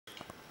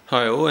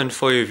Hi all, and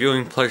for your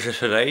viewing pleasure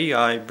today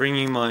I bring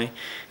you my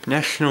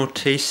NATIONAL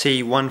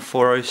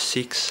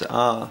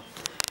TC-1406R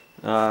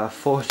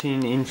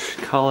 14-inch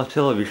colour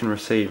television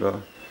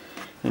receiver,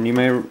 and you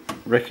may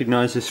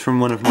recognise this from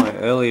one of my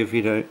earlier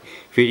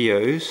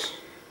videos,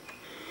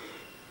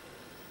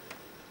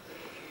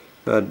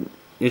 but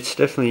it's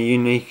definitely a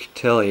unique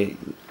telly.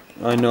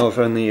 I know of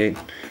only a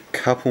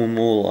couple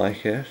more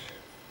like it.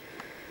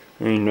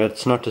 I mean,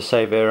 that's not to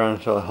say there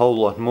aren't a whole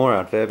lot more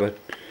out there, but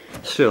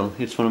still,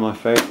 it's one of my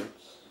favourites.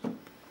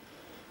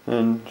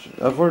 And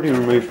I've already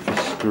removed the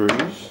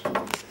screws,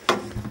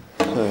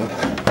 so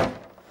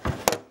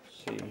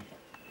let's see.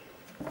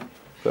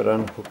 Got to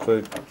unhook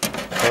the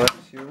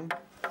coaxial.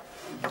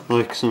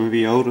 Like some of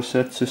the older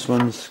sets, this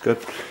one's got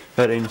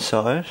that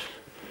inside.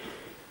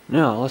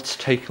 Now let's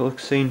take a look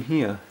see in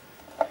here.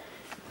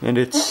 And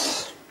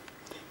it's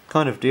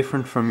kind of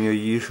different from your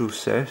usual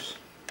set.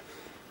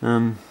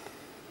 And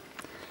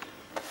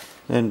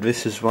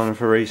this is one of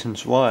the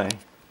reasons why.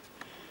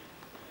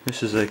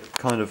 This is a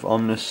kind of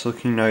ominous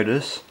looking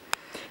notice.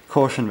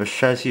 Caution, the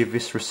chassis of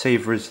this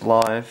receiver is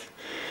live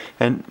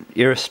and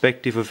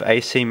irrespective of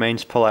AC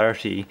mains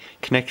polarity,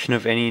 connection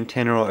of any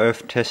antenna or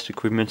earth test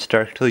equipment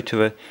directly to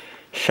the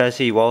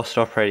chassis whilst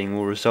operating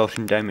will result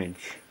in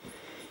damage.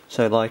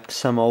 So like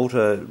some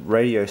older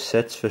radio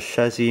sets, the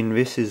chassis in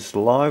this is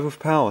live with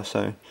power,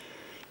 so you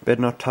better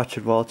not touch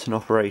it while it's in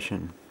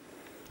operation.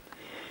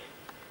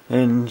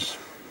 And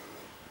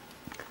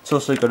it's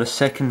also got a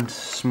second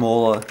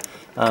smaller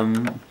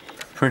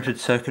printed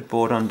circuit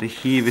board under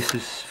here. This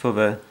is for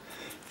the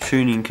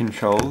tuning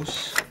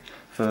controls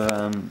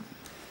for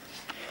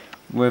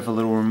where the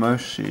little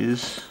remote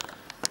is.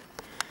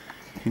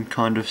 You can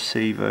kind of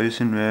see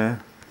those in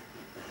there.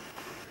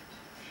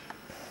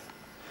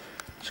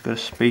 It's got a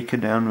speaker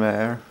down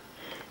there,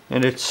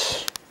 and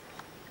it's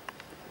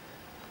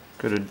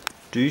got a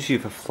doozy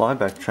of a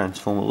flyback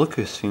transformer. Look at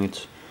this thing,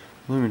 it's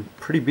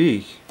pretty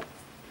big.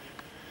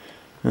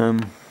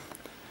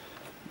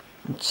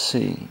 Let's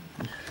see.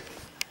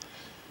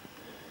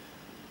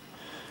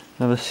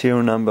 Another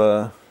serial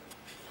number,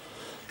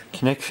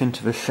 connection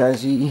to the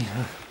chassis.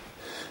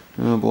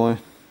 Oh boy.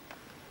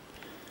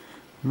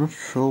 I'm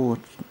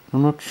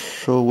not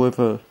sure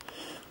whether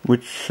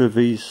which of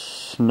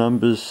these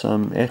numbers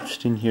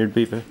etched in here would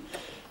be the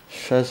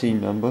chassis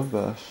number,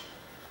 but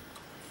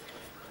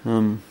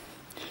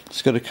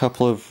it's got a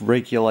couple of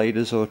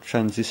regulators or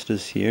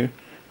transistors here.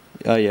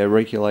 Oh yeah,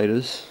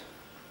 regulators.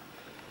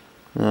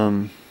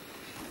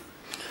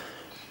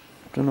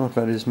 Don't know what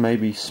that is.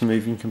 Maybe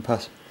smoothing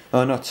capacitor.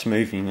 Oh, not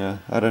smoothing.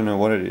 I don't know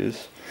what it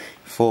is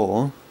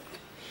for.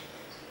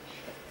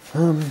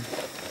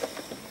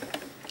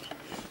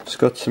 It's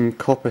got some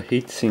copper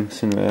heat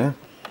sinks in there.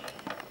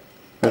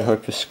 I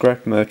hope the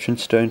scrap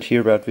merchants don't hear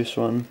about this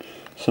one.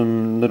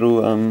 Some little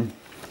don't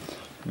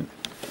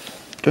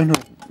know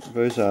what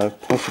those are.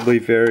 Possibly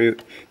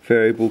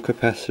variable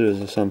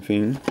capacitors or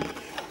something.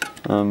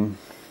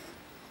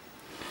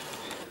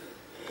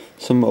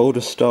 Some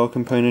older style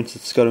components.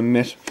 It's got a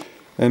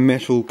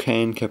metal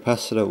can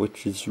capacitor,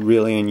 which is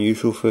really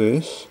unusual for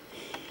this.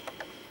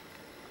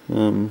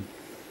 And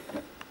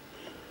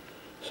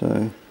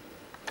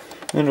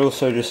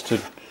also, just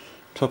to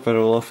top it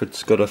all off,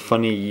 it's got a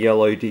funny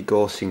yellow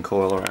degaussing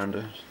coil around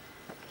it.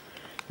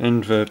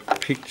 And the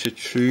picture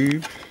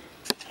tube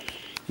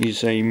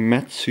is a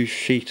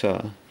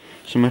Matsushita.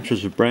 So much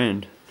as a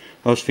brand.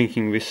 I was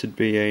thinking this would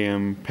be a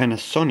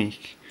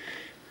Panasonic,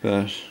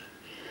 but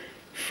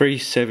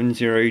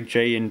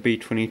 370J and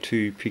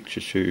B22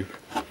 picture tube.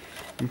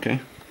 Okay.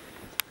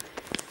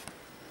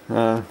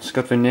 It's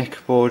got the neck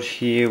board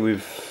here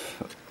with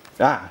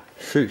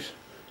shoot,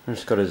 I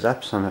just got a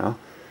zap somehow.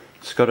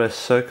 It's got a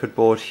circuit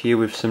board here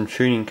with some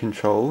tuning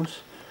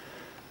controls.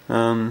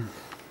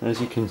 As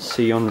you can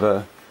see on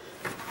the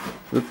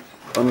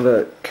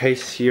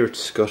case here,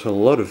 it's got a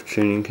lot of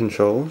tuning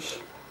controls.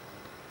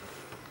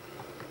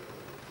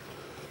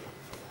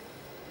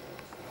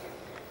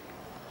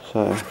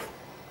 So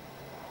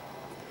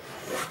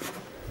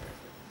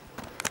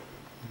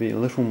be a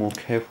little more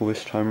careful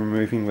this time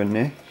removing the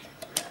neck.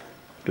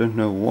 Don't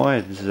know why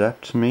it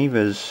zapped me.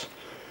 There's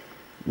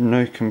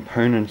no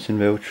components in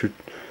there which would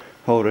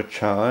hold a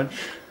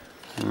charge.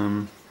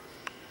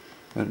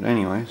 But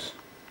anyways,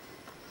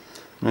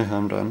 no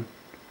harm done.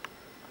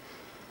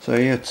 So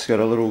yeah, it's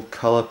got a little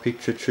colour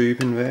picture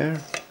tube in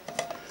there,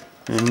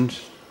 and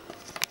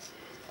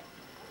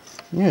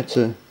yeah, it's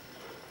a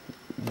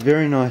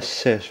very nice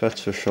set,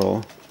 that's for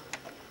sure.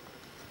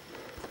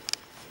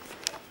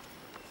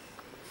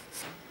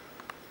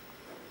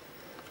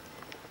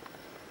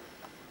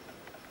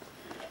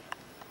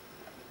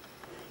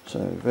 So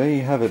there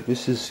you have it.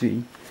 This is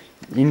the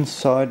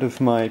inside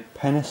of my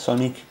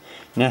Panasonic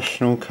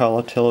National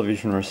Color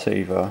Television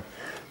receiver,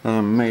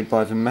 made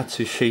by the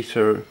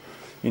Matsushita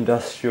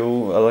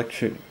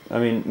Matsushita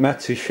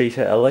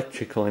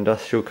Electrical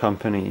Industrial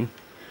Company.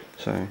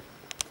 So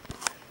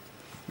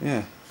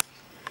yeah.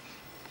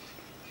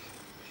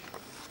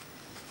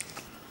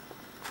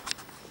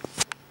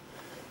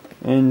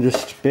 And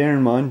just bear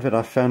in mind that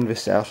I found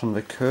this out on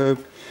the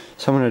curb.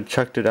 Someone had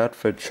chucked it out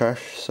for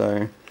trash,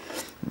 so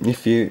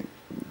if you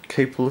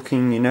keep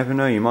looking, you never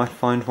know, you might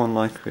find one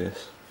like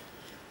this.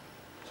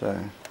 So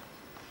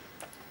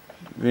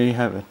there you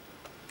have it.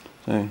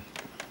 So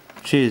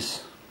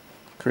cheers,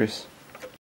 Chris.